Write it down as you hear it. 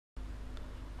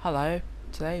Hello,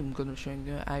 today I'm going to show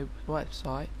you a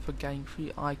website for getting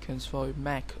free icons for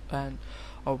Mac and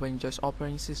or Windows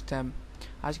operating system.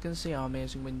 As you can see, I'm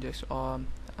using Windows and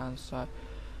so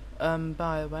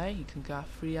by the way, you can get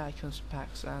free icons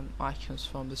packs and icons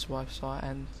from this website,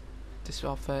 and this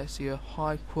offers you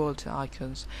high quality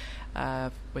icons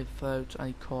without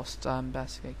any cost.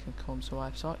 Basically, you can come to the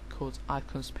website called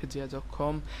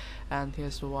icon-pck, and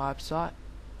here's the website.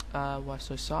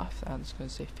 Website stuff, and it's going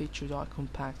to say featured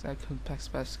icon-pck.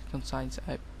 Icon-pck basically contains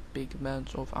a big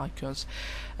amount of icons,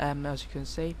 as you can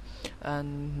see,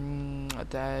 and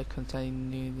they contain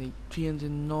nearly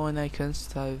 309 icons.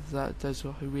 So those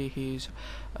who really use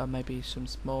maybe some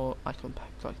small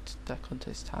icon-pck like that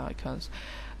contains 10 icons.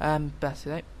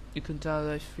 Basically, you can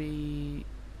download free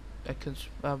icons,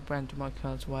 random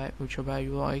icons, whichever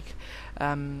you like.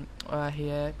 Here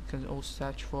you can also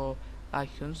search for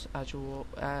icons as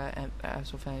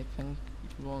of anything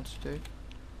you want to do.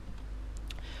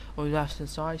 On the left hand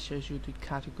side shows you the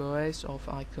categories of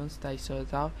icons they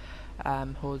sort out.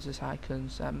 Holders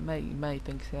icons, many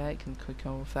things here. You can click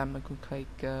on them. You can click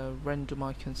random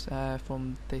icons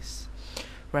from this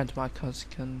random icons.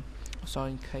 You can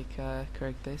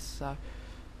click this.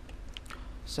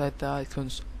 So the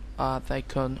icons the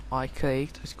icon I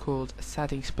clicked is called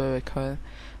settings per icon,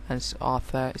 and it's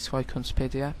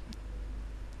icon-pck.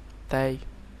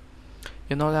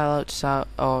 You're not allowed to sell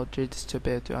or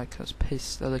redistribute the icons.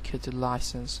 Please look at the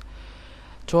license.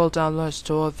 To all downloads,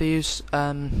 to all views,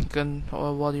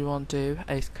 or what you want to do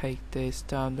is click this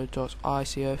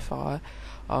download.ico file,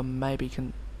 or maybe you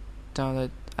can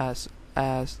download as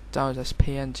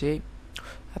PNG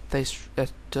at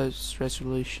those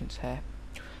resolutions here.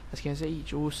 As you can see,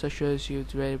 it also shows you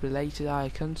the related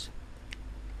icons.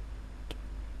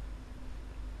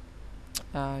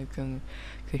 You can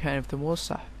click any of them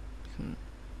also,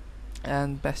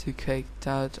 and basically click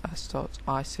download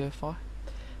as.ico file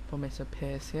from it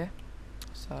appears here.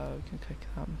 So you can click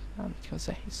and you can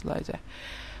see it's loaded.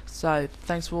 So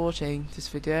thanks for watching this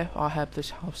video. I hope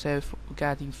this helps you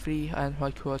getting free and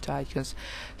high quality icons.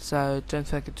 So don't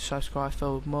forget to subscribe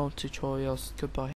for more tutorials. Goodbye.